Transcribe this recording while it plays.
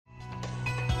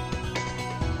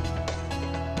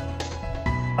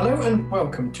Hello and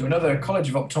welcome to another College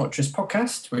of Optometrists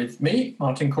podcast with me,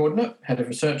 Martin Cordner, Head of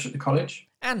Research at the College.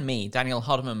 And me, Daniel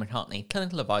Hardiman-McCartney,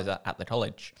 Clinical Advisor at the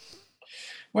College.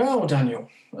 Well, Daniel,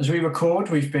 as we record,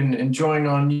 we've been enjoying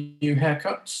our new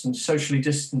haircuts and socially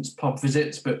distanced pub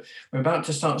visits, but we're about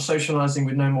to start socialising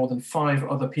with no more than 5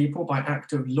 other people by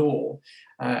act of law.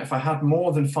 If I had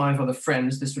more than 5 other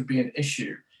friends, this would be an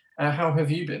issue. How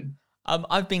have you been?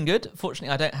 I've been good.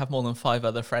 Fortunately, I don't have more than 5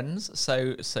 other friends,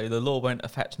 so the law won't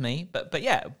affect me. But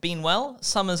yeah, been well.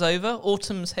 Summer's over.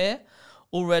 Autumn's here.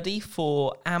 All ready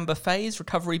for amber phase,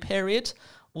 recovery period.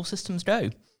 All systems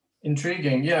go.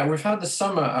 Intriguing. Yeah, we've had the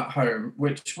summer at home,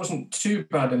 which wasn't too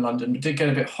bad in London, but did get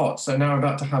a bit hot. So now we're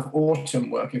about to have autumn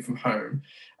working from home.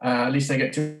 At least I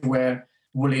get to wear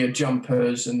woollier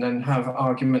jumpers and then have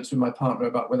arguments with my partner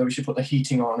about whether we should put the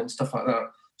heating on and stuff like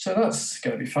that. So that's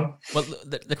going to be fun. Well,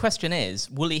 the question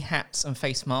is, woolly hats and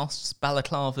face masks,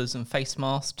 balaclavas and face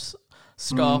masks,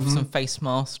 scarves and face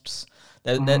masks.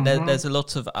 There's a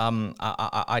lot of,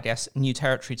 I guess, new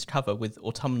territory to cover with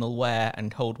autumnal wear and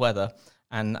cold weather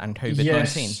and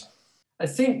COVID-19.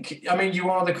 Yes. I mean, you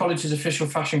are the college's official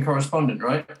fashion correspondent,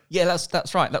 right? Yeah,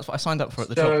 that's right. That's what I signed up for at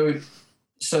the top.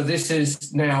 So this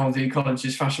is now the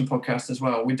college's fashion podcast as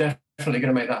well. We're definitely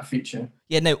going to make that a feature.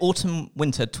 Yeah, no,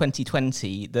 autumn-winter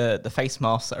 2020, the face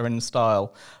masks are in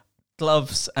style.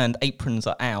 Gloves and aprons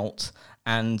are out,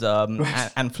 and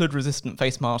fluid-resistant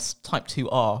face masks Type 2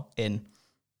 are in.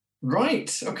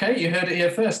 Right, okay, you heard it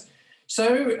here first.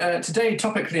 So today,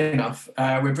 topically enough,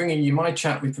 we're bringing you my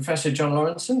chat with Professor John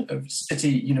Lawrenson of City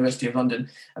University of London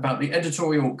about the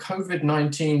editorial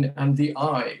COVID-19 and the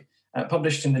Eye,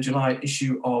 published in the July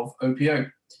issue of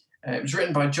OPO. It was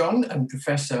written by John and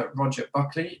Professor Roger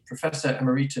Buckley, Professor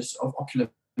Emeritus of Ocular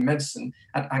Medicine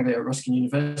at Anglia Ruskin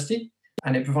University,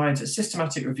 and it provides a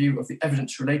systematic review of the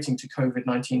evidence relating to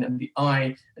COVID-19 and the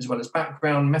eye, as well as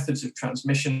background, methods of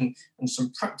transmission, and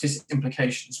some practice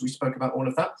implications. We spoke about all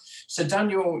of that. So,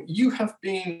 Daniel, you have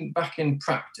been back in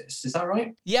practice, is that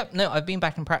right? Yep, no, I've been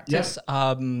back in practice.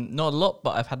 Yeah. Not a lot,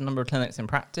 but I've had a number of clinics in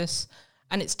practice.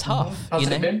 And it's tough, How's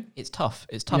it been? It's tough.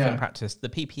 It's tough in practice. The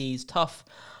PPE is tough.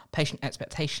 Patient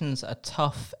expectations are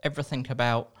tough. Everything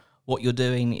about what you're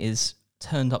doing is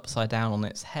turned upside down on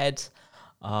its head.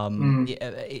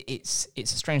 It's a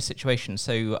strange situation.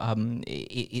 So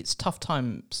it's tough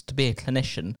times to be a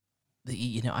clinician.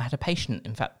 I had a patient,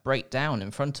 in fact, break down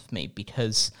in front of me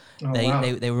because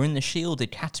they were in the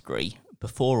shielded category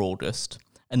before August,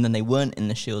 and then they weren't in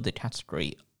the shielded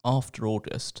category after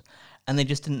August. And they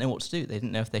just didn't know what to do. They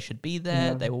didn't know if they should be there.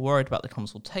 Yeah. They were worried about the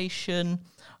consultation.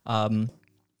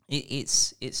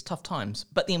 It's tough times.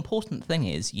 But the important thing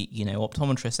is,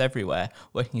 optometrists everywhere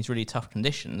working in these really tough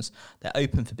conditions, they're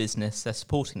open for business, they're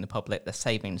supporting the public, they're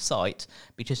saving sight,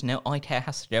 because, eye care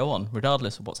has to go on,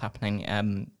 regardless of what's happening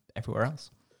everywhere else.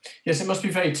 Yes, it must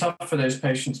be very tough for those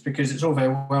patients, because it's all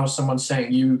very well someone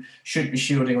saying you should be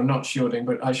shielding or not shielding,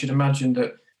 but I should imagine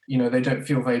that they don't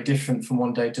feel very different from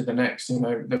one day to the next.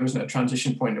 There isn't a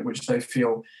transition point at which they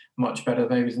feel much better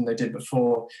maybe than they did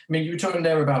before. I mean, you were talking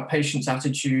there about patients'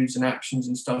 attitudes and actions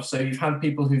and stuff. So you've had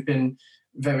people who've been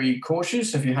very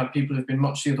cautious. Have you had people who've been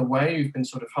much the other way, who've been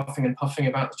sort of huffing and puffing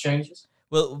about the changes?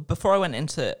 Well, before I went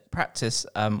into practice,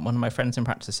 one of my friends in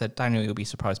practice said, Daniel, you'll be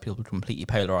surprised people are completely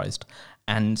polarised.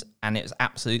 And it's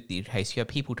absolutely the case. You have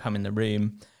people come in the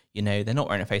room, they're not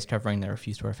wearing a face covering, they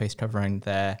refuse to wear a face covering,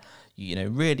 they're,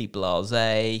 really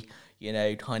blasé,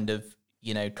 kind of,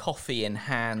 coffee in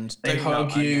hand. They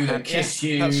hug you, they kiss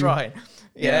you. That's right.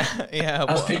 Yeah.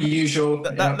 As per usual.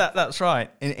 That's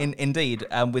right. Indeed,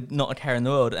 with not a care in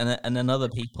the world, and then other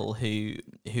people who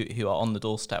are on the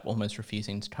doorstep almost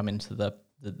refusing to come into the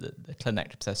clinic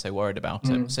because they're so worried about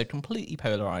it. So completely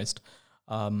polarised.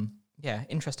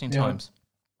 Interesting times.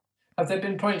 Have there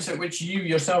been points at which you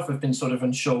yourself have been sort of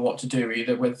unsure what to do,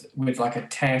 either with like a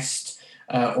test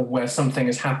or where something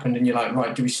has happened and you're like,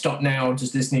 right, do we stop now?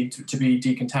 Does this need to be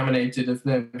decontaminated? Have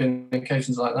there been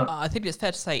occasions like that? I think it's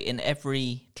fair to say in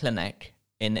every clinic,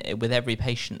 with every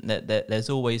patient, that there's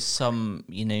always some,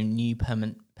 new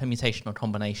permutation or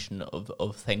combination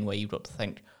of thing where you've got to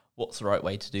think, what's the right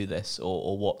way to do this,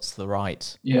 or what's the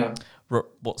right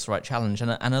challenge?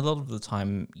 And a lot of the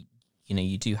time,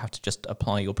 you do have to just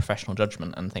apply your professional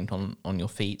judgment and think on your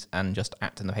feet and just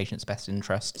act in the patient's best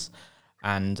interests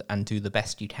and do the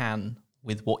best you can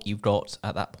with what you've got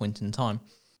at that point in time.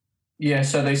 Yeah,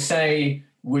 so they say,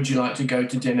 would you like to go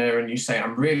to dinner? And you say,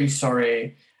 I'm really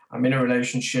sorry, I'm in a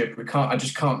relationship, I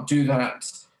just can't do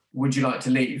that. would you like to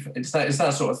leave? It's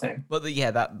that sort of thing. Well,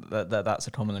 that's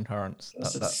a common occurrence.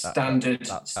 That's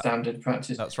standard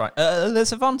practice. That's right.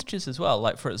 There's advantages as well.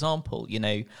 Like, for example,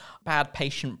 bad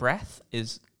patient breath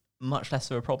is much less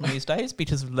of a problem these days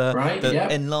because of the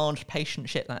enlarged patient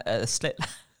slit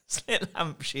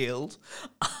lamp shield,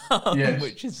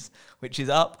 which is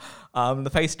up. The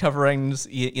face coverings,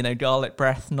 garlic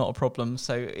breath, not a problem.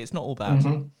 So it's not all bad.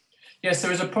 Mm-hmm. Yes,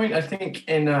 there is a point, I think,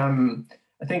 in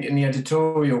the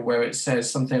editorial where it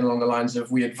says something along the lines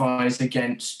of, we advise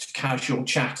against casual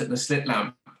chat at the slit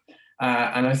lamp.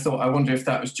 And I wonder if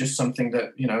that was just something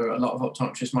that, a lot of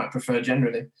optometrists might prefer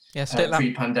generally. Yeah, slit lamp.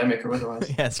 Pre-pandemic or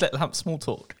otherwise. Yeah, slit lamp small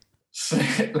talk.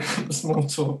 Slit lamp small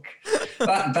talk.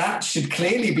 That should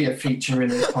clearly be a feature in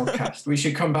this podcast. We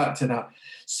should come back to that.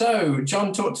 So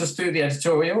John talked us through the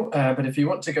editorial, but if you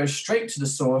want to go straight to the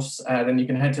source, then you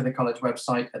can head to the college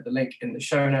website at the link in the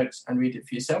show notes and read it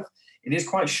for yourself. It is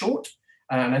quite short,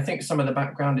 and I think some of the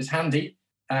background is handy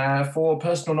for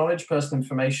personal knowledge, personal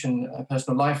information,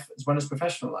 personal life, as well as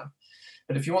professional life.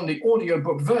 But if you want the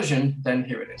audiobook version, then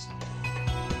here it is.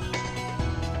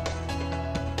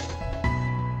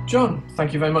 John,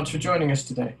 thank you very much for joining us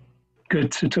today. Good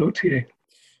to talk to you.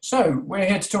 So we're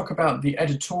here to talk about the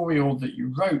editorial that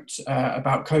you wrote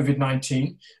about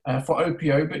COVID-19 for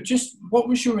OPO, but just what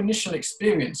was your initial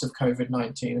experience of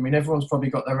COVID-19? I mean, everyone's probably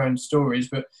got their own stories,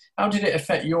 but how did it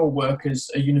affect your work as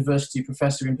a university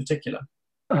professor in particular?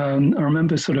 I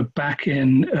remember sort of back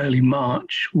in early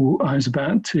March, I was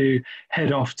about to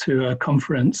head off to a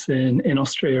conference in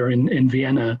Austria, in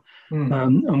Vienna,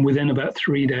 and within about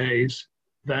 3 days,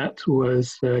 that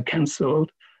was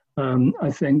cancelled. I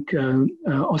think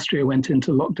Austria went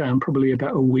into lockdown probably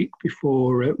about a week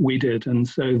before we did, and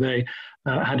so they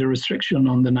had a restriction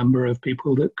on the number of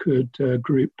people that could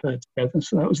group together.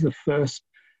 So that was the first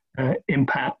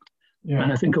impact. Yeah.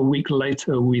 And I think a week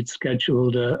later we'd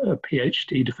scheduled a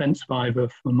PhD defence viva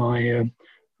for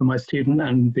my student,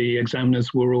 and the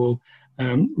examiners were all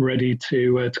ready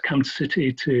to come to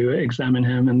City to examine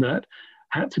him, and that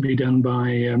had to be done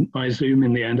by Zoom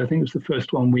in the end. I think it was the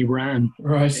first one we ran in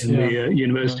the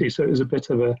university, so it was a bit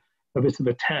of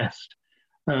a test.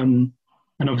 And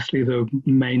obviously the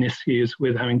main issues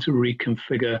with having to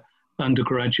reconfigure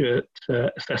undergraduate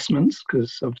assessments,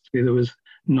 because obviously there was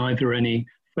neither any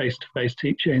face-to-face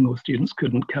teaching, or students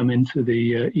couldn't come into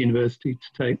the university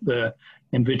to take the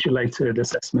invigilated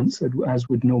assessments as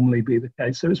would normally be the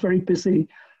case. So it was very busy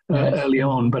early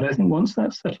on, but I think once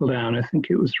that settled down, I think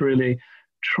it was really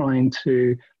trying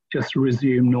to just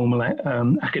resume normal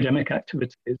academic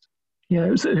activities. Yeah,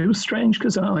 it was strange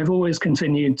because I've always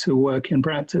continued to work in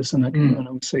practice, and I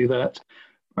can see that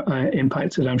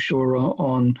impacted, I'm sure,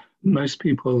 on most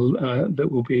people that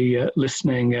will be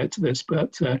listening to this.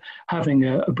 But having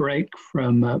a break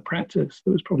from practice,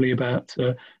 that was probably about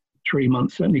 3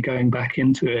 months, certainly going back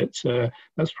into it.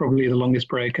 That's probably the longest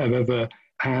break I've ever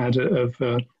had of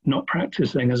not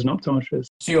practicing as an optometrist.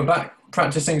 So you're back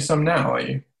practicing some now, are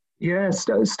you? Yeah,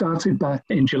 started back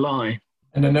in July.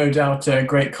 And no doubt a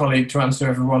great colleague to answer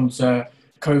everyone's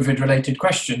COVID-related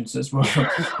questions as well,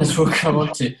 as we'll come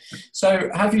on to. So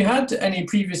have you had any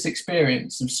previous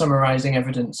experience of summarising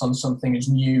evidence on something as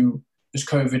new as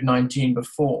COVID-19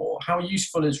 before? How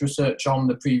useful is research on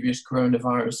the previous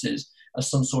coronaviruses as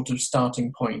some sort of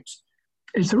starting point?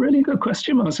 It's a really good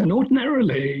question, Martin.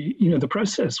 Ordinarily, the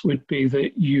process would be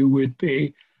that you would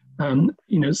be,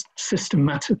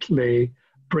 systematically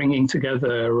bringing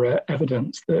together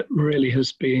evidence that really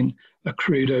has been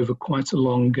accrued over quite a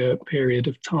long period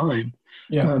of time.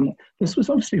 Yeah. This was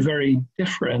obviously very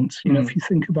different. If you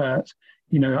think about,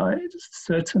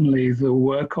 certainly the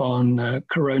work on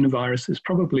coronaviruses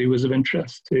probably was of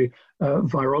interest to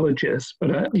virologists,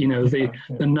 but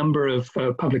the number of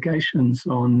publications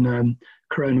on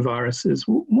coronaviruses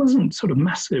wasn't sort of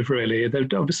massive, really.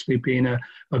 There'd obviously been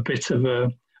a bit of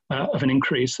an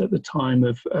increase at the time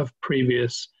of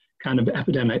previous kind of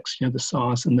epidemics, the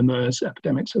SARS and the MERS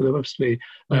epidemics. So there was obviously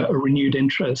a renewed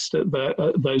interest at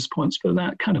those points, but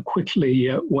that kind of quickly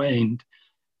waned.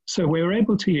 So we were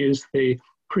able to use the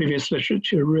previous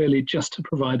literature really just to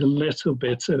provide a little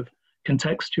bit of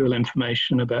contextual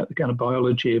information about the kind of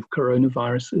biology of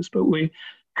coronaviruses, but we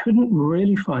couldn't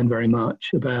really find very much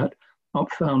about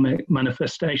ophthalmic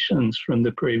manifestations from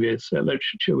the previous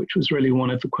literature, which was really one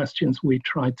of the questions we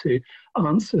tried to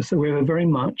answer. So we were very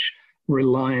much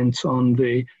reliant on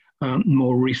the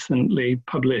more recently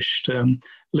published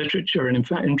literature, and in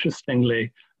fact,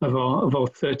 interestingly, of our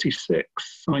 36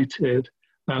 cited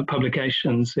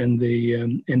publications in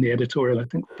the editorial, I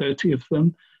think 30 of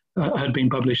them had been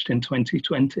published in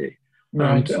 2020.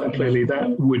 Right. And clearly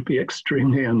that would be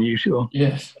extremely unusual.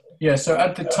 Yes. Yeah. So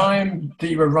at the time that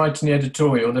you were writing the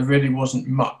editorial, there really wasn't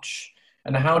much.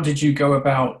 And how did you go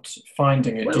about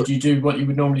finding it? Well, did you do what you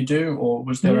would normally do, or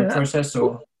was there a process?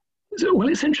 Or well,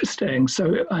 it's interesting.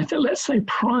 So I think, let's say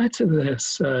prior to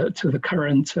this, to the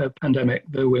current pandemic,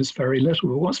 there was very little.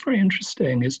 But what's very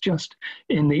interesting is just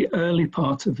in the early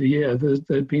part of the year,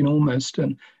 there'd been almost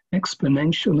an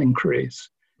exponential increase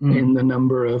in the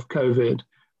number of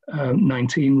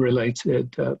COVID-19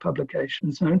 related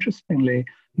publications. Now, interestingly,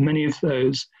 many of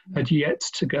those had yet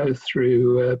to go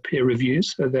through peer review,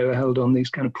 so they were held on these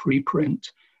kind of preprint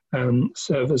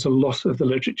servers. A lot of the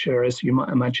literature, as you might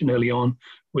imagine early on,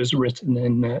 was written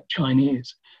in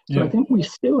Chinese. So I think we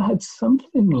still had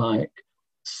something like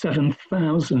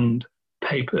 7,000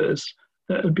 papers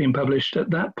that had been published at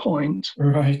that point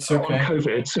on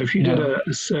COVID. So if you did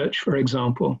a search, for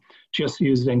example, just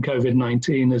using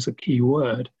COVID-19 as a key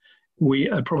word, we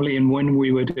probably, when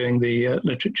we were doing the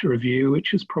literature review,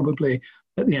 which is probably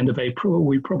at the end of April,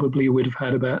 we probably would have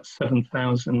had about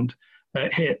 7,000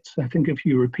 hits. I think if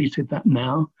you repeated that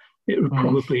now, it would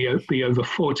probably be over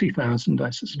 40,000, I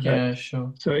suspect. Yeah,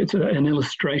 sure. So it's an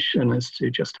illustration as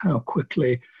to just how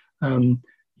quickly,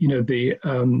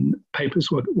 the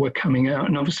papers were coming out.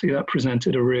 And obviously that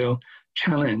presented a real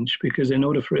challenge, because in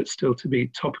order for it still to be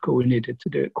topical, we needed to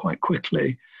do it quite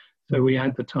quickly. So we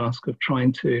had the task of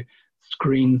trying to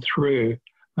screen through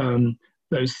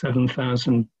those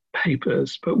 7,000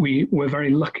 papers, but we were very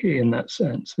lucky in that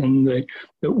sense, in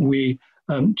that we,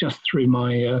 just through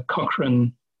my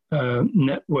Cochrane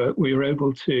network, we were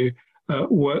able to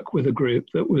work with a group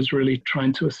that was really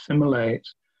trying to assimilate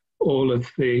all of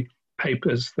the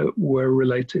papers that were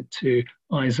related to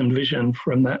eyes and vision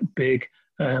from that big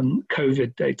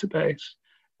COVID database.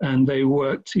 And they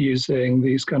worked using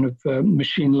these kind of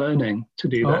machine learning to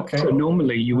do that. Okay. So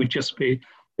normally you would just be,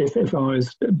 if I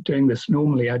was doing this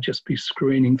normally, I'd just be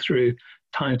screening through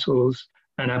titles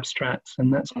and abstracts,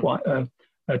 and that's quite a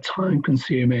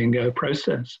time-consuming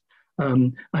process.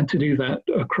 And to do that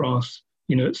across,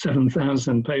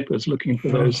 7,000 papers, looking for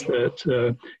those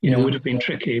that, would have been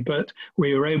tricky. But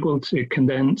we were able to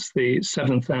condense the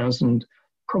 7,000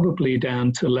 probably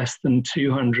down to less than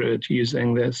 200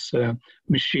 using this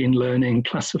machine learning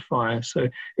classifier. So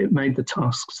it made the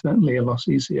task certainly a lot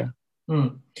easier.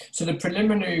 So the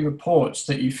preliminary reports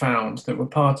that you found that were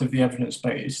part of the evidence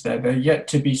base, they're yet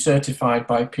to be certified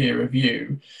by peer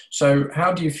review. So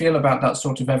how do you feel about that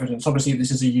sort of evidence? Obviously,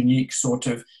 this is a unique sort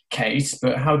of case,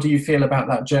 but how do you feel about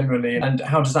that generally? And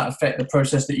how does that affect the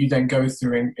process that you then go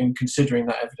through in considering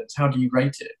that evidence? How do you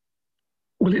rate it?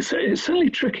 Well, it's certainly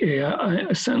tricky.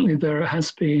 Certainly there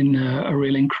has been a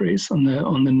real increase on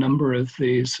the number of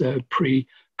these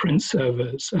pre-print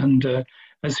servers. And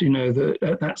as you know,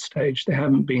 at that stage, they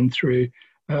haven't been through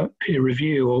peer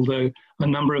review, although a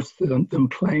number of them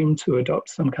claim to adopt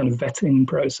some kind of vetting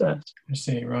process. I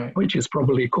see, right. Which is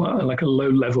probably quite like a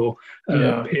low-level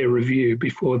peer review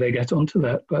before they get onto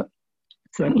that. But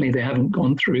certainly they haven't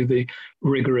gone through the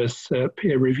rigorous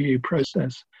peer review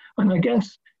process. And I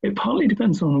guess it partly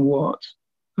depends on what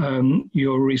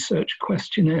your research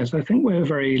question is. I think we're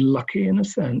very lucky in a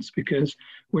sense, because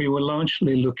we were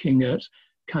largely looking at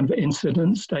kind of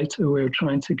incidence data. We were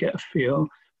trying to get a feel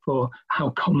for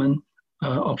how common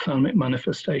ophthalmic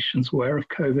manifestations were of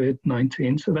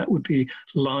COVID-19. So that would be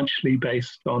largely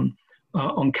based on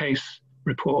case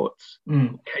reports,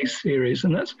 case series,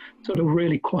 and that's sort of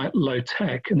really quite low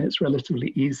tech, and it's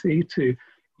relatively easy to,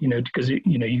 because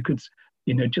you could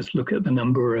just look at the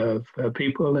number of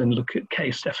people and look at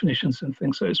case definitions and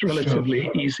things. So it's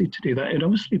relatively easy to do that. It'd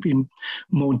obviously be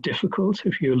more difficult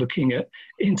if you're looking at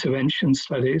intervention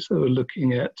studies or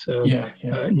looking at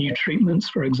new treatments,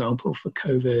 for example, for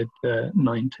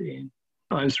COVID-19.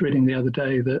 I was reading the other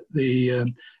day that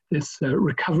this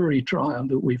recovery trial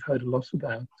that we've heard a lot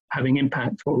about having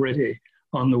impact already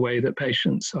on the way that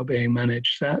patients are being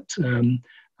managed, that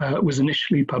was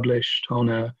initially published on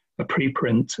a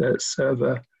preprint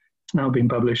server. It's now been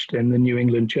published in the New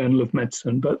England Journal of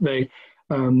Medicine, but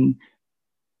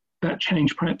that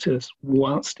changed practice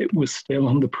whilst it was still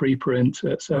on the preprint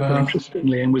server,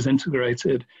 interestingly, and was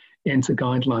integrated into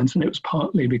guidelines. And it was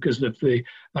partly because of the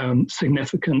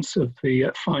significance of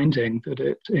the finding that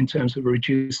it, in terms of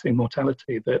reducing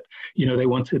mortality, that, they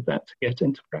wanted that to get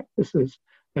into practices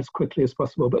as quickly as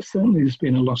possible. But certainly there's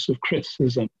been a lot of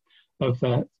criticism of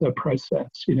that process,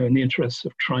 in the interest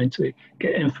of trying to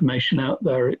get information out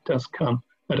there. It does come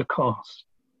at a cost.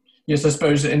 Yes, I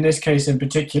suppose in this case in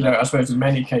particular, I suppose in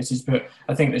many cases, but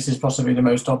I think this is possibly the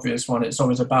most obvious one. It's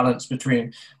always a balance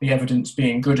between the evidence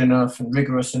being good enough and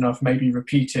rigorous enough, maybe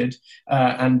repeated,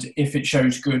 and if it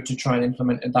shows good, to try and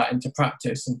implement that into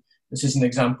practice. And this is an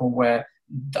example where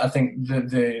I think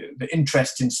the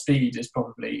interest in speed is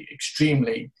probably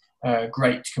extremely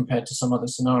great compared to some other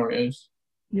scenarios.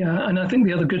 Yeah, and I think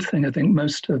the other good thing, I think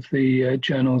most of the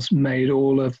journals made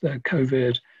all of the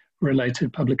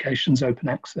COVID-related publications open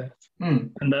access.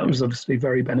 And that was obviously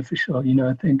very beneficial. You know,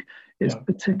 I think it's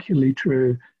particularly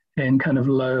true in kind of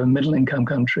low and middle income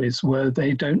countries where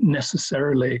they don't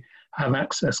necessarily have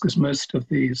access, because most of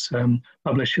these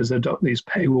publishers adopt these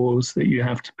paywalls that you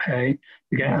have to pay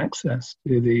to get access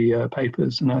to the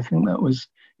papers. And I think that was,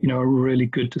 you know, a really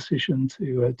good decision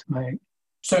to make.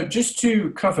 So just to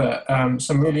cover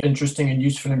some really interesting and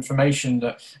useful information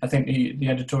that I think the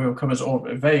editorial covers,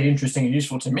 or very interesting and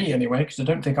useful to me anyway, because I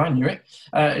don't think I knew it,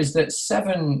 is that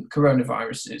 7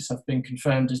 coronaviruses have been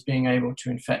confirmed as being able to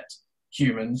infect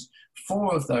humans.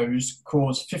 4 of those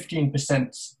cause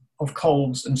 15% of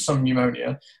colds and some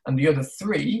pneumonia, and the other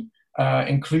 3,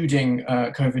 including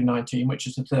COVID-19, which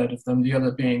is a third of them, the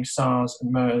other being SARS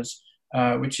and MERS,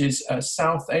 which is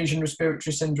South Asian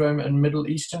respiratory syndrome and Middle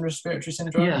Eastern respiratory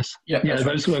syndrome. Yes,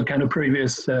 those were kind of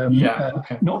previous,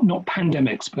 not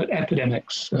pandemics, but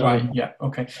epidemics. Right, yeah,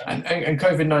 okay. And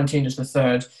COVID-19 is the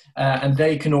third, and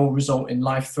they can all result in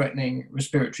life-threatening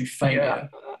respiratory failure.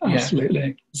 Yeah, absolutely.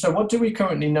 Yeah. So what do we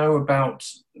currently know about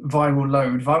viral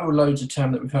load? Viral load's a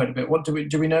term that we've heard a bit.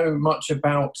 Do we know much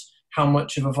about how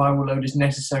much of a viral load is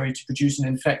necessary to produce an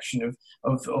infection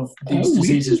of these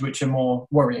diseases which are more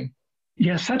worrying?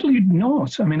 Yeah, sadly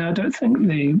not. I mean, I don't think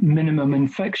the minimum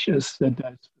infectious dose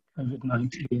for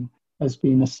COVID-19 has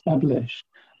been established.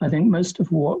 I think most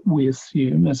of what we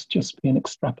assume has just been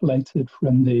extrapolated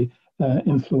from the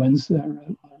influenza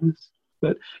virus.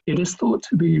 But it is thought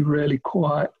to be really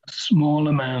quite a small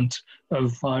amount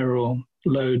of viral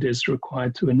load is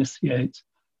required to initiate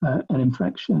an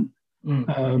infection.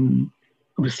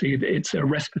 Obviously, it's a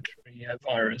respiratory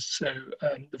virus, so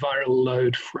the viral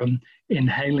load from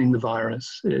inhaling the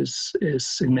virus is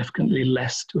significantly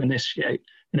less to initiate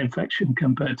an infection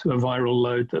compared to a viral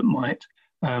load that might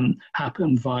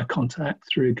happen via contact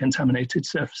through contaminated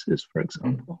surfaces, for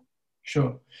example.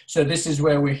 Sure. So this is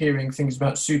where we're hearing things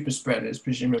about super spreaders,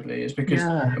 presumably, is because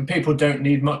people don't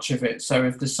need much of it. So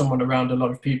if there's someone around a lot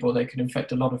of people, they can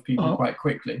infect a lot of people quite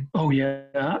quickly. Oh yeah,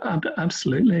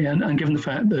 absolutely. And given the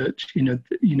fact that you know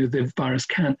the virus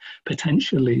can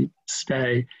potentially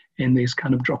stay in these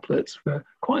kind of droplets for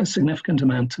quite a significant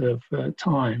amount of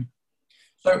time.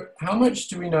 So how much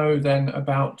do we know then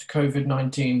about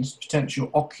COVID-19's potential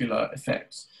ocular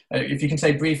effects? If you can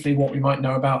say briefly what we might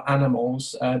know about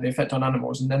animals, the effect on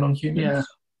animals, and then on humans.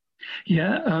 So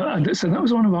that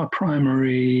was one of our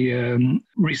primary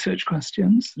research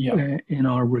questions in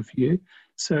our review.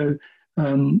 So,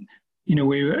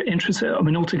 we were interested, I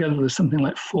mean, altogether there's something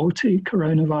like 40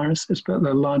 coronaviruses, but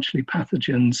they're largely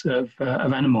pathogens of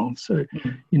animals. So,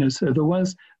 so there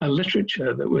was a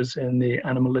literature that was in the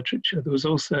animal literature. There was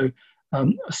also a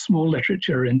small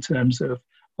literature in terms of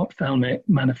ophthalmic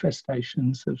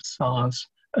manifestations of SARS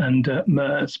and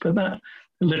MERS, but that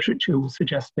literature was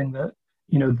suggesting that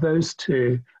those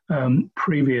 2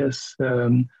 previous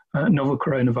novel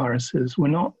coronaviruses were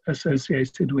not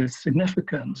associated with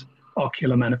significant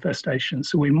ocular manifestations.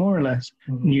 So we more or less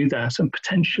knew that, and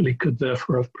potentially could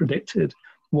therefore have predicted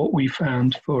what we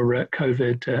found for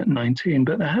COVID-19.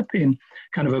 But there had been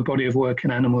kind of a body of work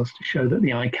in animals to show that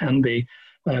the eye can be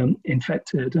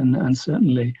infected, and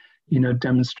certainly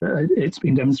it's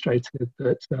been demonstrated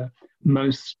that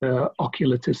most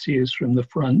ocular tissues from the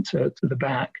front to the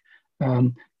back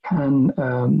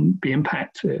can be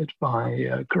impacted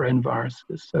by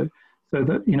coronaviruses. So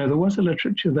that there was a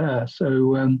literature there.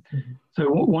 So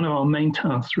one of our main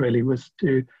tasks really was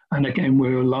to, and again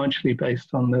we were largely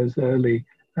based on those early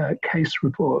case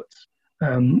reports,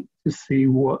 to see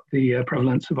what the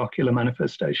prevalence of ocular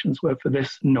manifestations were for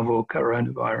this novel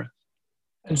coronavirus.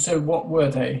 And so what were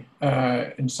they,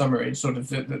 in summary, sort of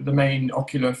the main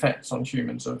ocular effects on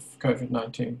humans of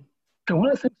COVID-19? So one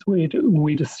of the things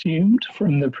we'd assumed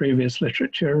from the previous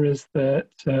literature is that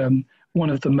one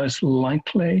of the most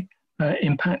likely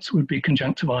impacts would be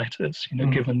conjunctivitis,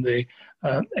 given the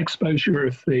exposure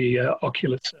of the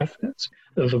ocular surface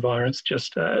of the virus,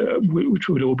 which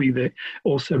would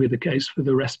also be the case for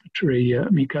the respiratory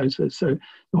mucosa. So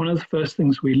one of the first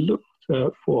things we looked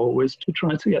for was to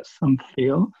try to get some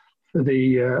feel for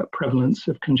the prevalence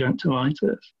of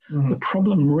conjunctivitis. The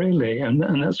problem really, and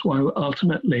that's why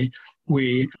ultimately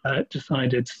we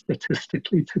decided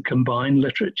statistically to combine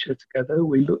literature together.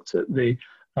 We looked at the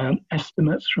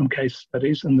estimates from case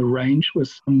studies, and the range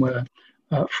was somewhere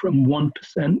from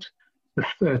 1% to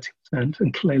 30%.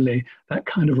 And clearly, that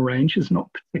kind of range is not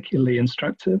particularly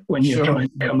instructive when you're trying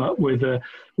to come up with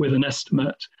an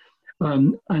estimate.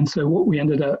 And so what we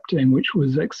ended up doing, which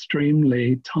was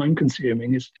extremely time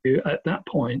consuming, is to, at that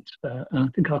point, and I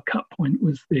think our cut point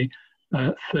was the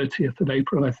 30th of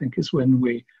April, I think, is when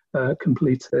we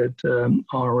completed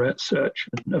our search,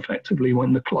 and effectively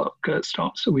when the clock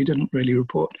stopped. So we didn't really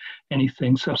report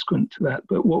anything subsequent to that.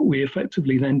 But what we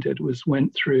effectively then did was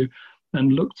went through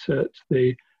and looked at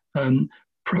the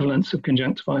prevalence of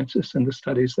conjunctivitis and the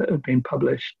studies that had been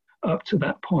published up to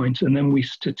that point, and then we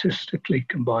statistically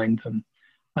combined them,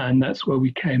 and that's where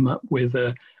we came up with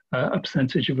a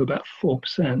percentage of about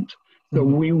 4%. So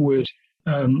we would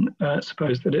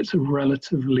suppose that it's a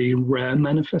relatively rare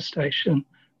manifestation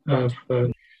of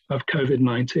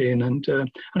COVID-19, and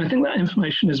I think that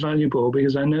information is valuable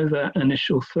because I know that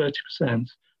initial 30%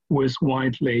 was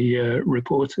widely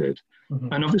reported,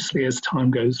 and obviously as time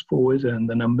goes forward and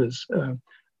the numbers of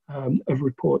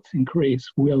reports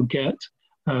increase, we'll get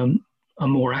a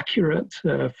more accurate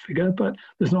figure, but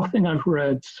there's nothing I've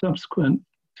read subsequent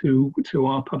to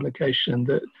our publication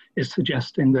that is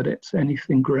suggesting that it's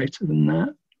anything greater than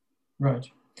that. Right.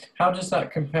 How does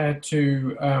that compare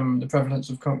to the prevalence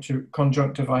of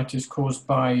conjunctivitis caused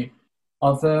by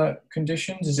other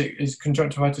conditions? Is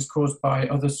conjunctivitis caused by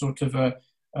other sort of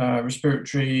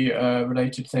respiratory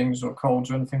related things or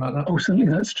colds or anything like that? Oh, certainly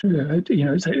that's true. You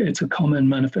know, it's a common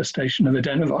manifestation of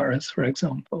adenovirus, for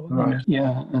example. Right.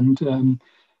 Yeah, and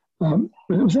but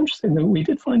it was interesting that we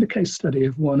did find a case study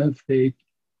of one of the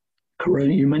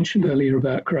you mentioned earlier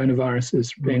about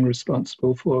coronaviruses being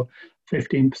responsible for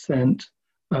 15%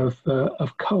 of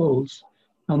colds.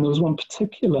 And there was one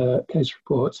particular case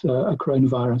report, a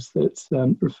coronavirus that's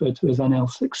referred to as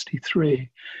NL63.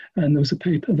 And there was a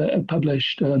paper that had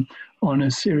published on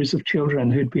a series of children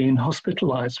who'd been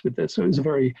hospitalized with this. So it was a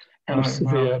very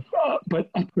severe, but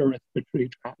upper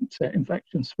respiratory tract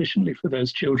infection, sufficiently for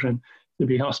those children to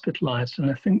be hospitalized.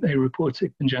 And I think they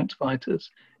reported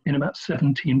conjunctivitis in about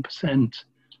 17%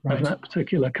 of that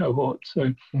particular cohort.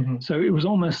 So, so it was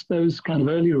almost those kind of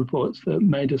early reports that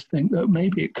made us think that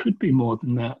maybe it could be more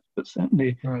than that. But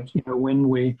certainly, you know, when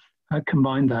we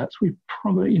combined that, we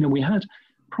probably, you know, we had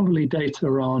probably data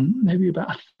on maybe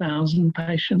about 1,000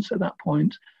 patients at that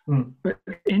point. But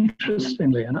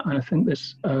interestingly, and I think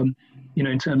this, you know,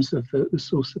 in terms of the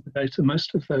source of the data,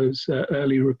 most of those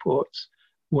early reports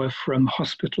were from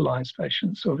hospitalized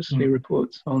patients, obviously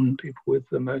reports on people with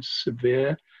the most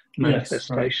severe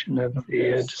manifestation of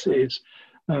the disease.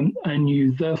 And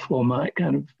you therefore might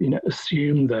kind of, you know,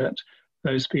 assume that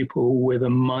those people with a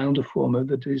milder form of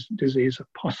the disease are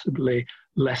possibly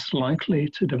less likely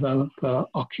to develop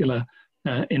ocular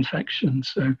infection.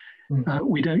 So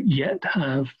we don't yet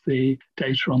have the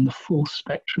data on the full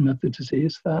spectrum of the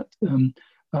disease. That 3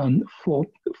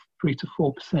 to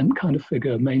 4% kind of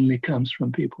figure mainly comes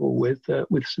from people with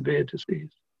severe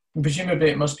disease. Presumably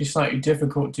it must be slightly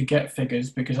difficult to get figures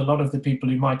because a lot of the people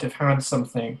who might have had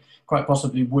something quite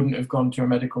possibly wouldn't have gone to a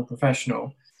medical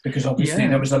professional because obviously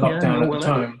there was a lockdown at the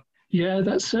time. Yeah,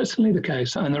 that's certainly the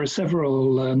case. And there are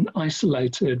several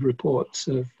isolated reports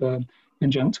of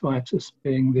conjunctivitis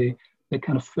being the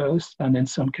kind of first and in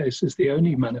some cases the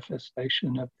only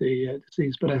manifestation of the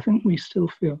disease. But I think we still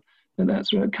feel that that's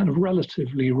kind of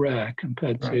relatively rare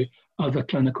compared to other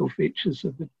clinical features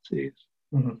of the disease.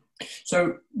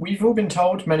 So we've all been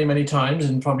told many, many times,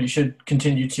 and probably should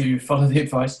continue to follow the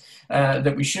advice,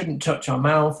 that we shouldn't touch our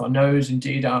mouth, our nose,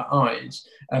 indeed our eyes,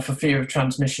 for fear of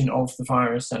transmission of the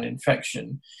virus and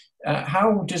infection.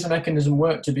 How does the mechanism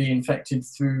work to be infected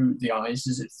through the eyes?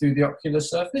 Is it through the ocular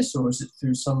surface or is it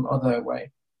through some other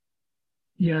way?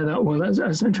 Yeah,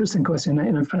 that's an interesting question.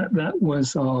 In fact, that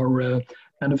was our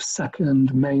kind of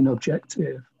second main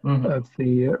objective of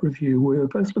the review. We were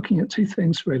both looking at two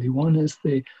things really. One is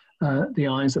the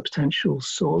eye as a potential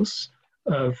source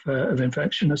of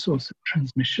infection, a source of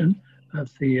transmission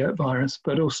of the virus,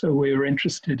 but also we were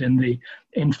interested in the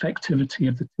infectivity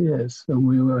of the tears. So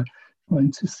we were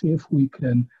trying to see if we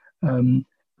can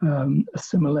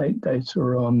assimilate data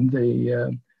on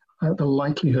the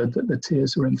likelihood that the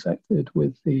tears are infected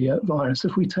with the virus.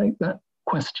 If we take that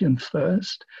question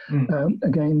first,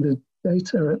 again, the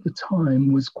data at the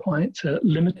time was quite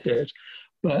limited,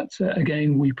 but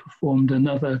again, we performed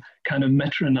another kind of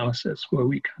meta-analysis where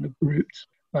we kind of grouped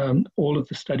all of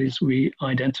the studies we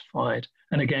identified.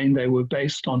 And again, they were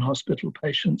based on hospital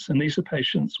patients. And these are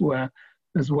patients where,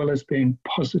 as well as being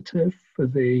positive for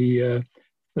the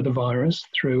for the virus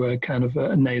through a kind of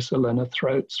a nasal and a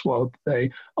throat swab. They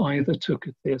either took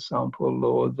a tear sample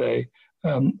or they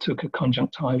took a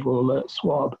conjunctival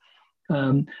swab.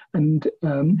 Even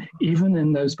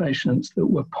in those patients that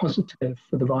were positive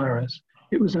for the virus,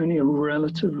 it was only a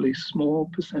relatively small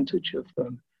percentage of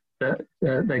them that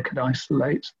they could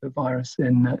isolate the virus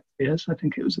in tears. I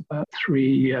think it was about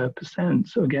 3%.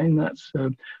 So again, that's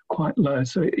quite low.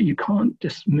 So you can't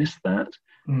dismiss that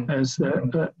as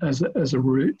a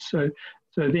route. So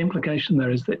the implication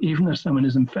there is that even if someone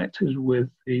is infected with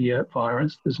the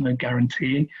virus, there's no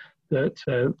guarantee that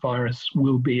virus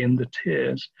will be in the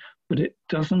tears. But it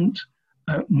doesn't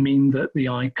mean that the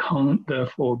eye can't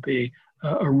therefore be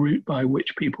a route by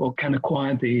which people can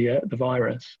acquire the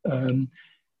virus.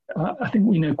 I think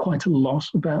we know quite a lot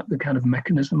about the kind of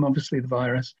mechanism. Obviously, the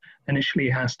virus initially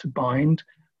has to bind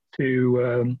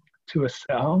to a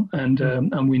cell, and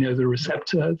we know the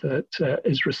receptor that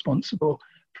is responsible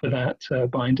for that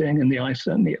binding, and the eye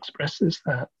certainly expresses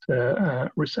that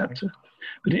receptor.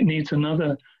 But it needs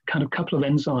another kind of couple of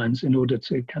enzymes in order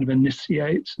to kind of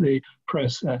initiate the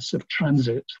process of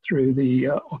transit through the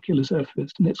ocular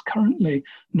surface. And it's currently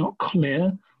not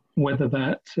clear whether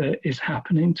that is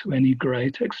happening to any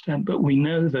great extent, but we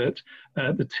know that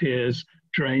the tears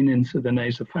drain into the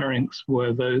nasopharynx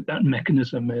where that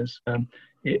mechanism is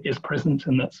present,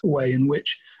 and that's the way in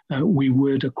which we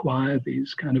would acquire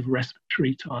these kind of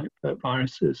respiratory type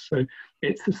viruses. So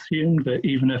it's assumed that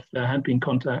even if there had been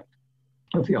contact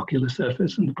of the ocular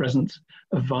surface and the presence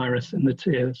of virus in the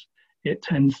tears, it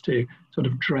tends to sort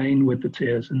of drain with the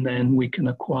tears, and then we can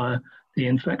acquire the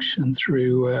infection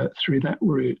through that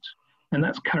route. And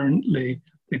that's currently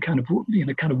the kind of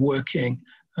working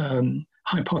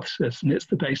hypothesis, and it's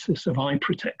the basis of eye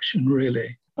protection,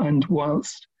 really. And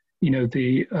whilst I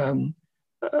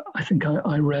think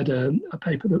I read a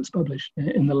paper that was published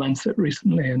in The Lancet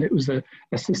recently, and it was a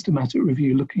systematic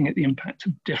review looking at the impact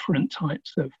of different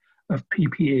types of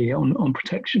PPE on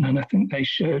protection, and I think they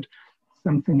showed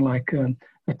something like a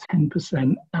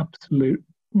 10% absolute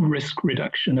risk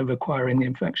reduction of acquiring the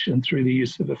infection through the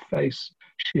use of a face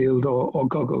shield or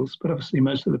goggles. But obviously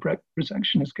most of the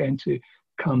protection is going to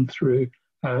come through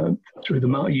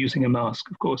using a mask.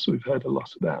 Of course, we've heard a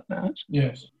lot about that.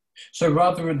 Yes. So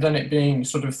rather than it being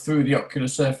sort of through the ocular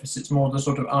surface, it's more the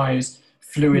sort of eye's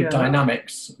fluid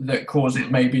dynamics that cause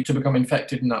it maybe to become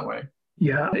infected in that way.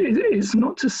 Yeah, it's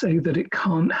not to say that it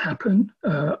can't happen,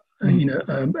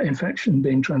 infection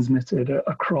being transmitted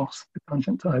across the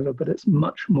conjunctiva, but it's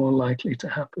much more likely to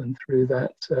happen through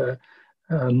that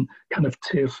kind of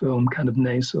tear film, kind of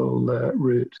nasal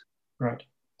route. Right.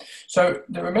 So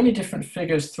there are many different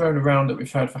figures thrown around that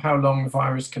we've heard for how long the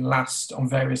virus can last on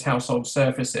various household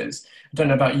surfaces. I don't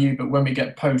know about you, but when we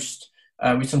get post,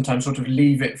 we sometimes sort of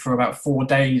leave it for about 4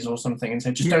 days or something and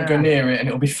say, just don't go near it and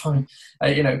it'll be fine.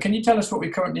 Can you tell us what we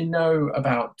currently know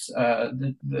about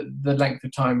the length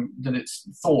of time that it's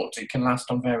thought it can last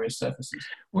on various surfaces?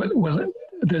 Well,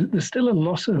 there's still a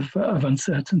lot of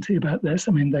uncertainty about this.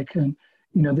 I mean, they can,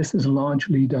 this is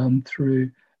largely done through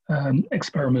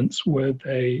experiments where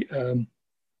they,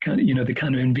 the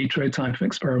kind of in vitro type of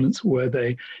experiments where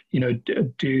they,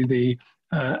 do the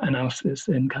analysis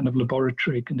in kind of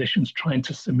laboratory conditions, trying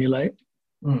to simulate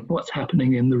what's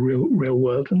happening in the real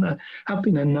world. And there have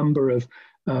been a number of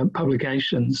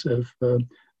publications of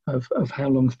how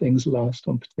long things last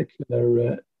on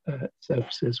particular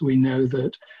surfaces. We know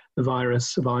that the virus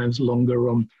survives longer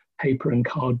on paper and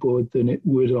cardboard than it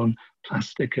would on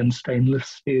plastic and stainless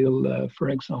steel, for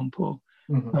example.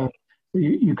 Mm-hmm.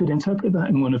 You could interpret that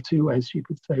in one of two ways. You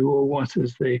could say, well, what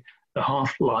is the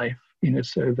half-life?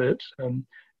 So that,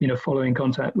 following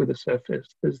contact with the surface,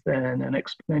 there's then an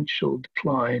exponential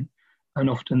decline. And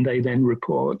often they then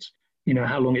report,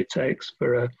 how long it takes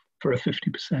for a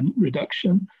 50%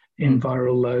 reduction in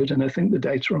viral load. And I think the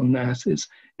data on that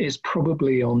is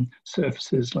probably on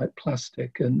surfaces like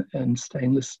plastic and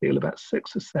stainless steel, about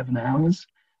 6 or 7 hours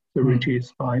to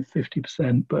reduce by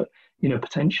 50%, but,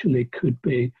 potentially could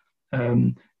be,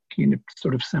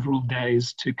 sort of several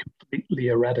days to completely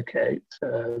eradicate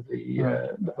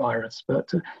the virus.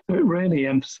 But it really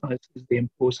emphasizes the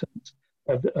importance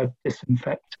of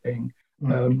disinfecting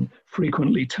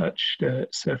frequently touched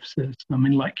surfaces. I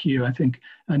mean, like you, I think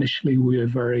initially we were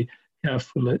very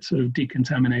careful at sort of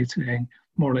decontaminating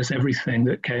more or less everything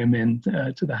that came in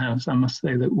to the house. I must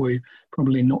say that we're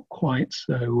probably not quite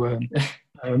so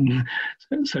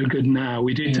good now.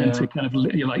 We do tend to kind of,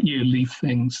 like you, leave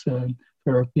things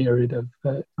for a period of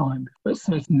time. But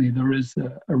certainly there is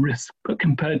a risk, but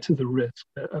compared to the risk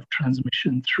of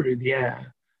transmission through the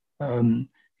air,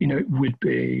 it would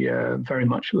be very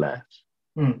much less.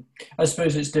 I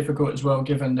suppose it's difficult as well,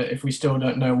 given that if we still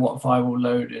don't know what viral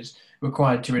load is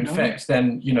required to infect,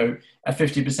 then, a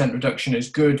 50% reduction is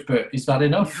good, but is that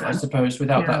enough? I suppose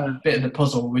without that bit of the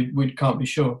puzzle, we can't be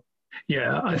sure.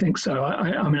 Yeah, I think so.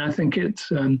 I mean, I think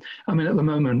it's, at the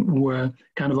moment, we're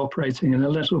kind of operating in a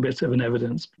little bit of an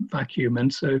evidence vacuum.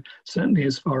 And so certainly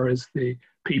as far as the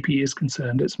PPE is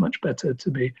concerned, it's much better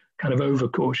to be kind of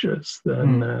overcautious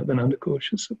than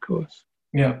undercautious, of course.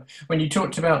 Yeah. When you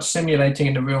talked about simulating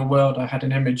in the real world, I had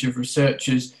an image of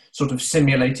researchers sort of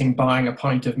simulating buying a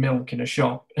pint of milk in a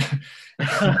shop.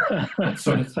 That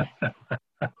sort of thing.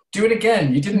 Do it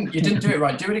again. You didn't do it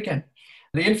right. Do it again.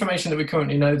 The information that we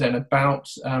currently know then about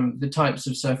the types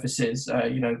of surfaces,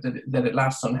 that it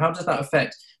lasts on, how does that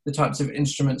affect the types of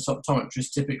instruments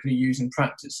optometrists typically use in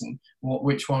practice, and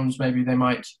which ones maybe they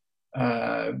might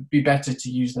be better to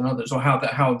use than others, or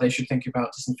how they should think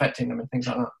about disinfecting them and things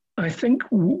like that? I think,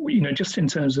 just in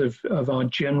terms of our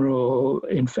general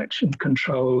infection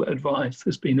control advice,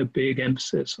 there's been a big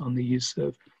emphasis on the use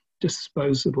of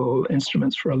disposable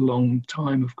instruments for a long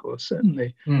time, of course,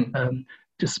 certainly.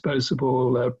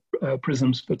 Disposable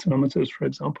prisms for tonometers, for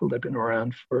example, they've been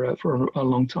around for a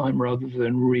long time rather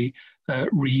than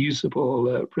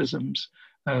reusable prisms.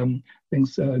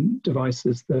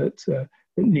 Devices that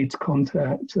needs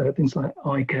contact, things like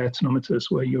eye care tonometers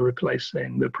where you're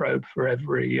replacing the probe for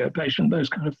every patient. Those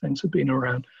kind of things have been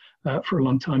around for a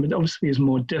long time. It obviously is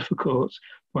more difficult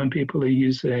when people are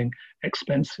using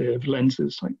expensive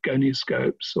lenses like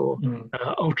gonioscopes or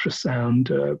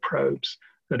ultrasound probes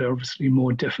that are obviously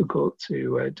more difficult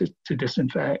to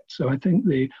disinfect. So I think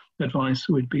the advice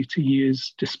would be to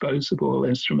use disposable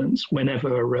instruments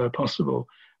whenever possible,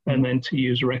 and then to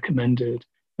use recommended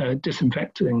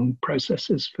disinfecting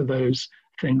processes for those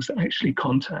things that actually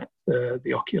contact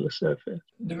the ocular surface.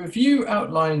 The review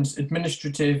outlines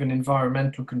administrative and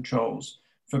environmental controls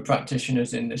for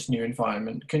practitioners in this new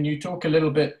environment. Can you talk a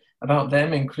little bit about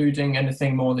them, including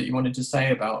anything more that you wanted to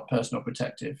say about personal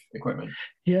protective equipment?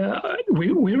 Yeah,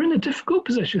 we're in a difficult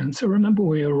position. So remember,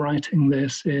 we were writing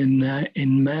this in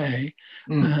May,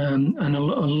 and a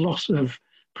lot of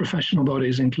professional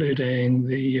bodies, including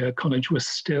the college, were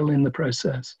still in the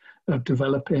process of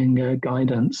developing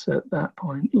guidance at that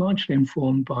point, largely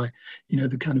informed by,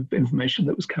 the kind of information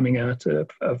that was coming out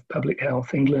of Public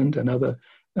Health England and other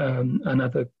kind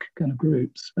of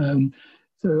groups.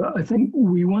 So I think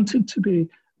we wanted to be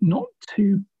not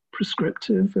too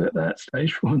prescriptive at that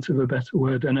stage, for want of a better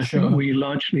word, and I think we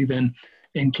largely then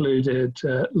included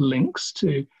links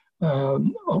to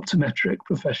optometric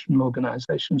professional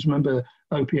organizations. Remember,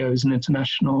 OPO is an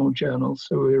international journal,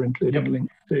 so we were including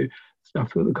links to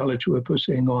stuff that the college were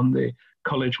putting on the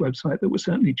college website that was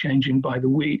certainly changing by the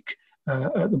week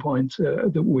at the point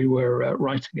that we were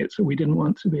writing it. So we didn't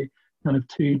want to be kind of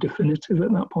too definitive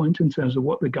at that point in terms of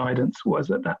what the guidance was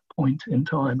at that point in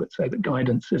time, but say that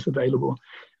guidance is available.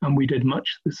 And we did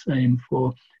much the same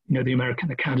for, the American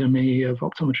Academy of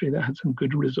Optometry that had some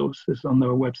good resources on their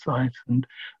website, and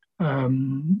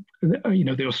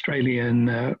the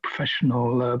Australian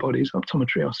professional bodies,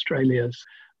 Optometry Australia's.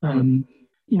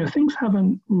 Things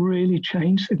haven't really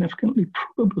changed significantly,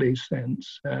 probably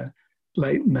since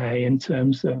late May, in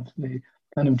terms of the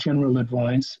kind of general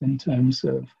advice in terms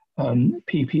of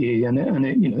PPE, and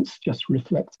it's just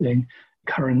reflecting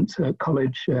current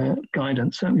college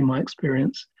guidance. Certainly, my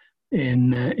experience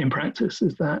in practice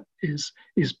is that is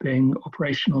being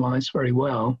operationalized very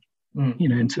well.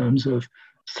 In terms of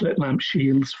slit lamp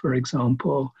shields, for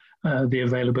example, the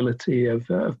availability of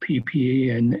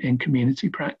PPE in community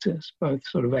practice, both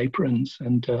sort of aprons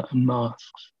and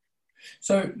masks.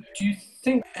 So do you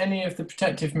think any of the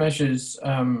protective measures,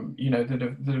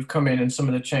 that have come in, and some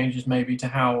of the changes maybe to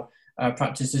how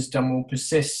practice is done, will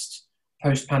persist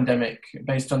post-pandemic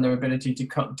based on their ability to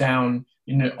cut down,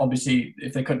 obviously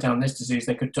if they cut down this disease,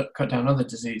 they could cut down other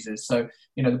diseases. So,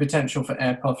 the potential for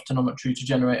air puff tonometry to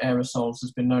generate aerosols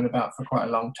has been known about for quite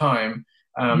a long time.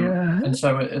 And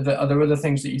so are there other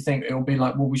things that you think it will be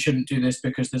like, well, we shouldn't do this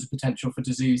because there's a potential for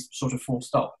disease, sort of full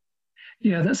stop?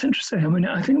 Yeah, that's interesting. I mean,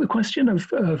 I think the question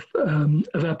of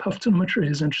air puff tonometry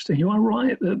is interesting. You are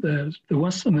right that there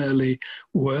was some early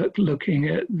work looking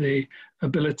at the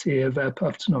ability of air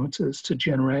puff tonometers to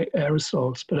generate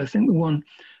aerosols. But I think the one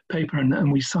paper,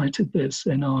 and we cited this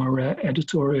in our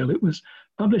editorial, it was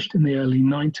published in the early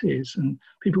 90s, and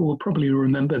people will probably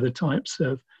remember the types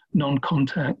of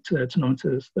non-contact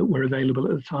tonometers that were available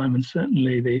at the time, and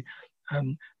certainly the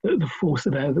the force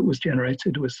of air that was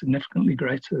generated was significantly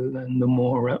greater than the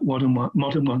more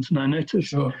modern ones. And I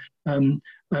noticed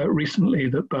recently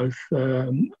that both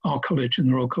our college and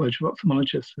the Royal College of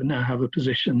Ophthalmologists now have a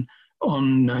position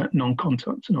on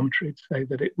non-contact tonometry to say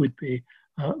that it would be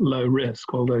low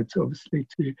risk, although it's obviously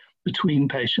between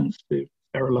patients to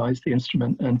sterilize the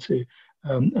instrument and to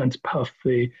puff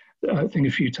the thing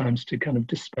a few times to kind of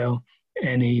dispel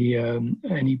any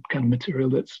kind of material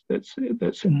that's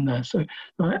in there. So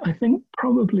I think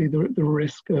probably the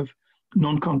risk of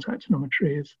non-contact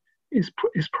tonometry is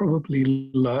probably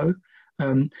low.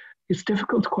 It's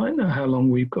difficult to quite know how long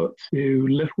we've got to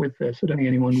live with this. I don't think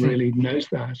anyone really knows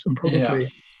that, and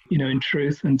probably, in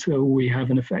truth, until we have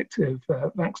an effective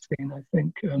vaccine, I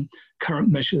think current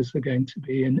measures are going to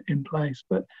be in place.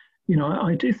 But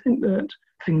I do think that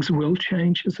things will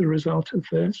change as a result of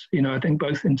this. I think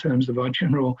both in terms of our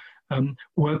general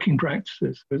working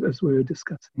practices, as we were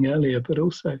discussing earlier, but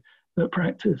also that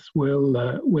practice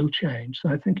will change. So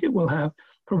I think it will have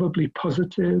probably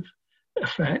positive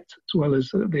effect as well as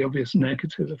the obvious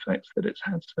negative effects that it's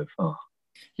had so far.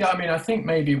 Yeah, I mean, I think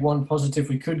maybe one positive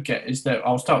we could get is that,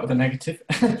 I'll start with the negative,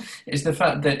 is the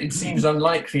fact that it seems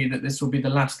unlikely that this will be the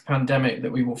last pandemic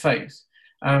that we will face.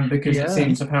 Because it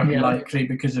seems apparently likely,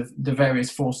 because of the various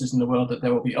forces in the world, that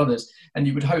there will be others. And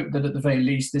you would hope that at the very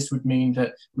least this would mean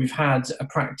that we've had a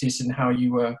practice in how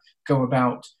you go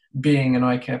about being an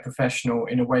eye care professional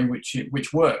in a way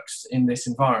which works in this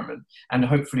environment. And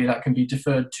hopefully that can be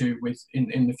deferred to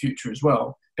in the future as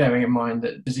well, bearing in mind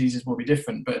that diseases will be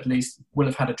different, but at least we'll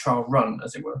have had a trial run,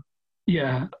 as it were.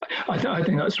 Yeah, I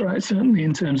think that's right. Certainly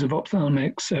in terms of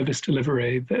ophthalmic service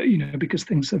delivery, because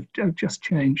things have just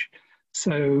changed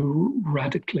so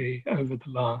radically over the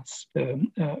last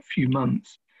few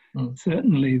months.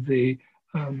 Certainly the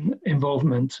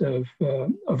involvement of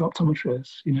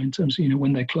optometrists, in terms of,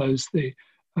 when they closed the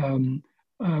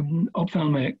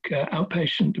ophthalmic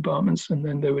outpatient departments and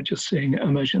then they were just seeing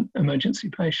emergency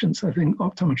patients, I think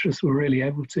optometrists were really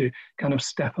able to kind of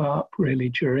step up really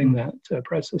during that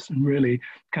process and really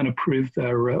kind of prove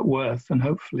their worth, and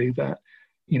hopefully that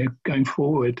going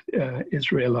forward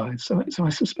is realized. So I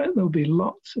suspect there'll be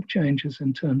lots of changes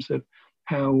in terms of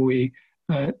how we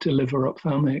deliver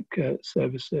ophthalmic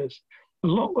services. A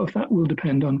lot of that will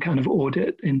depend on kind of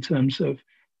audit in terms of,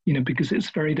 because it's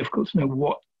very difficult to know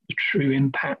what the true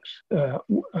impact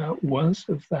was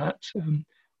of that,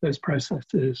 those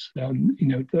processes,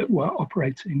 that were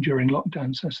operating during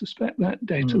lockdown. So I suspect that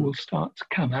data will start to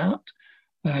come out,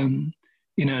 and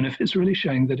if it's really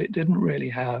showing that it didn't really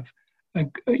have a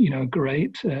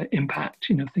great impact,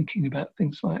 thinking about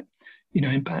things like,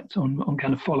 impact on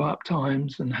kind of follow-up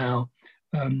times and how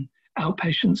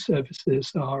outpatient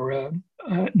services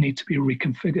need to be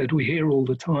reconfigured. We hear all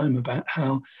the time about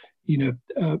how,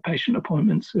 patient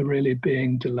appointments are really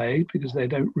being delayed because they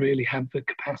don't really have the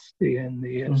capacity in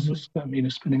the system,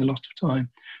 spending a lot of time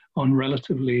on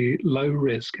relatively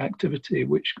low-risk activity,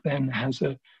 which then has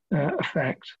a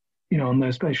effect on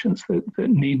those patients that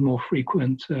need more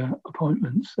frequent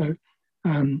appointments. So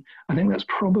I think that's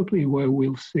probably where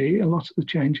we'll see a lot of the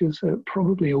changes.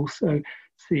 Probably also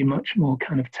see much more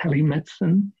kind of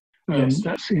telemedicine.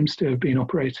 That seems to have been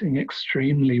operating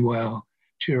extremely well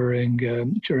during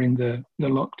the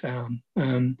lockdown.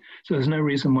 So there's no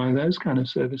reason why those kind of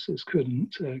services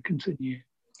couldn't continue.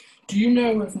 Do you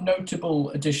know of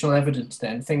notable additional evidence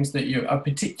then, things that are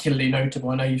particularly notable?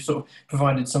 I know you've sort of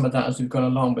provided some of that as we've gone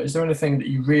along, but is there anything that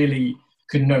you really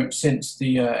could note since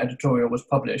the editorial was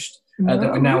published that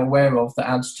we're now aware of that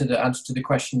adds to the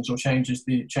questions or changes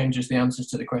the answers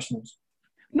to the questions?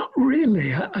 Not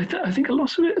really. I think a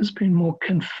lot of it has been more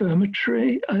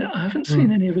confirmatory. I haven't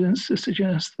seen any evidence to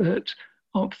suggest that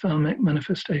ophthalmic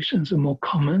manifestations are more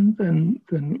common than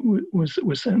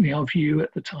was certainly our view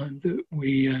at the time that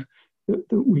we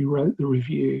wrote the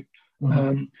review.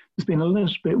 There's been a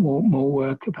little bit more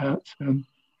work about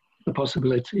the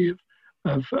possibility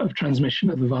of transmission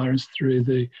of the virus through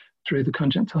the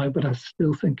conjunctiva, but I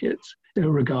still think it's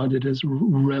still regarded as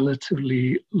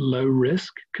relatively low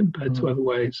risk compared to other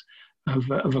ways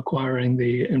of acquiring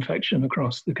the infection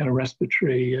across the kind of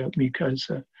respiratory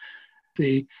mucosa.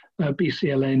 The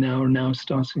BCLA are now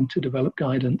starting to develop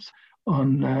guidance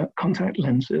on contact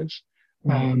lenses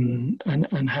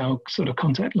and how sort of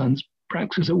contact lens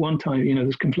practice at one time,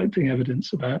 there's conflicting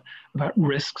evidence about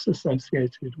risks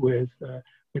associated with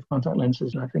contact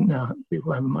lenses. And I think now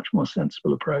people have a much more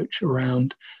sensible approach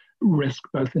around risk,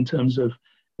 both in terms of,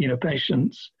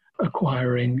 patients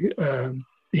acquiring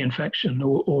the infection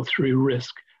or through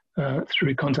risk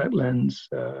through contact lens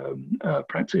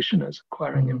practitioners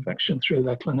acquiring infection through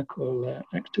their clinical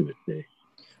activity.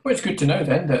 Well, it's good to know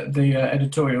then that the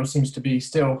editorial seems to be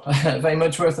still very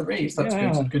much worth a read.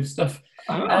 That's good stuff.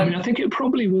 I mean, I think it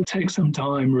probably will take some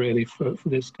time really for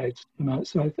this data to come out.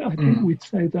 So I think we'd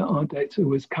say that our data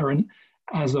was current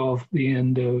as of the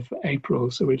end of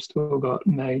April. So we've still got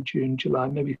May, June, July.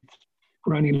 Maybe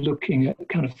we're only looking at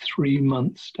kind of 3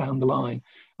 months down the line.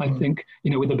 I think,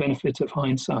 with the benefit of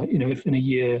hindsight, if in a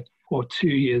year or 2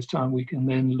 years' time we can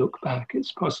then look back,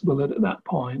 it's possible that at that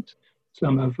point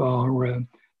some of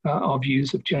our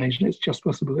views have changed, and it's just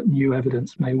possible that new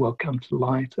evidence may well come to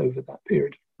light over that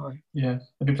period of time. Yeah,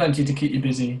 there'll be plenty to keep you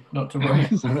busy, not to worry.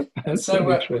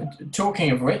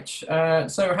 Talking of which,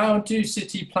 so how do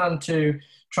City plan to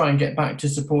try and get back to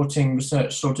supporting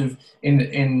research sort of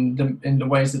in the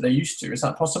ways that they used to? Is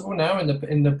that possible now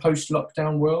in the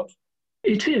post-lockdown world?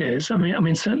 It is. I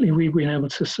mean, certainly we've been able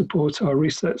to support our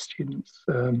research students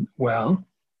well.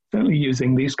 Certainly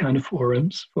using these kind of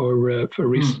forums for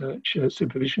research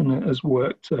supervision has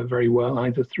worked very well,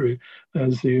 either through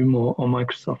Zoom or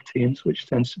Microsoft Teams, which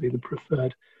tends to be the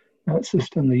preferred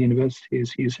system the university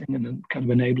is using, and kind of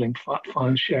enabling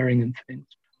file sharing and things.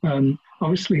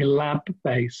 Obviously,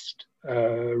 lab-based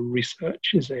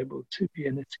research is able to be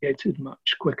initiated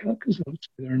much quicker because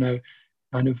obviously there are no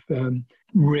kind of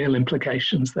real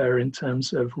implications there in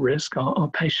terms of risk. Our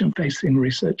patient-facing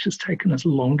research has taken us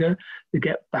longer to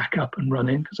get back up and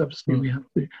running because obviously we have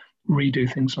to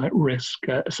redo things like risk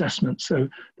assessments. So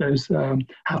those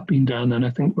have been done, and I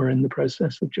think we're in the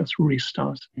process of just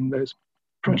restarting those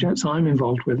projects I'm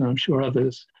involved with, and I'm sure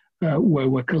others, where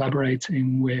we're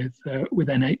collaborating with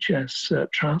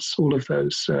NHS trusts. All of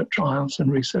those trials and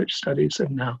research studies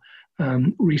have now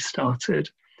restarted.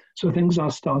 So things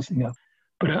are starting up.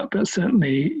 But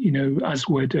certainly, as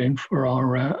we're doing for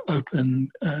our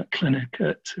open clinic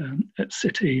at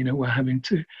City, we're having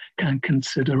to kind of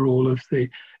consider all of the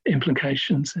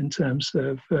implications in terms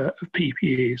of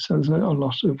PPE. So there's a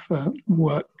lot of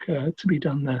work to be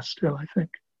done there still, I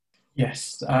think.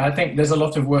 Yes, I think there's a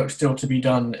lot of work still to be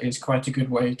done is quite a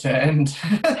good way to end.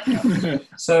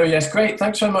 So yes, great.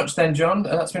 Thanks very much then, John.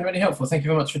 That's been really helpful. Thank you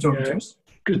very much for talking to us.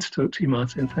 Good to talk to you,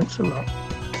 Martin. Thanks a lot.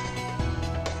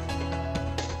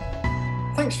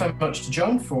 Thanks very much to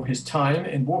John for his time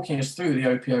in walking us through the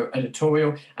OPO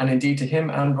editorial, and indeed to him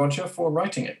and Roger for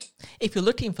writing it. If you're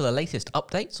looking for the latest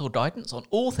updates or guidance on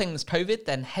all things COVID,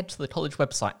 then head to the college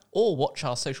website or watch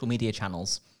our social media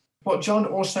channels. What John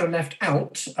also left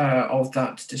out of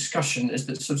that discussion is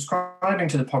that subscribing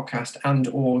to the podcast and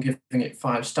or giving it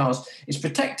 5 stars is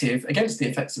protective against the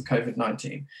effects of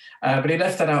COVID-19. But he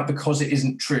left that out because it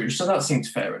isn't true, so that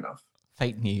seems fair enough.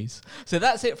 Fake news. So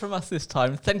that's it from us this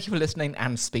time. Thank you for listening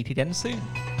and speak again soon.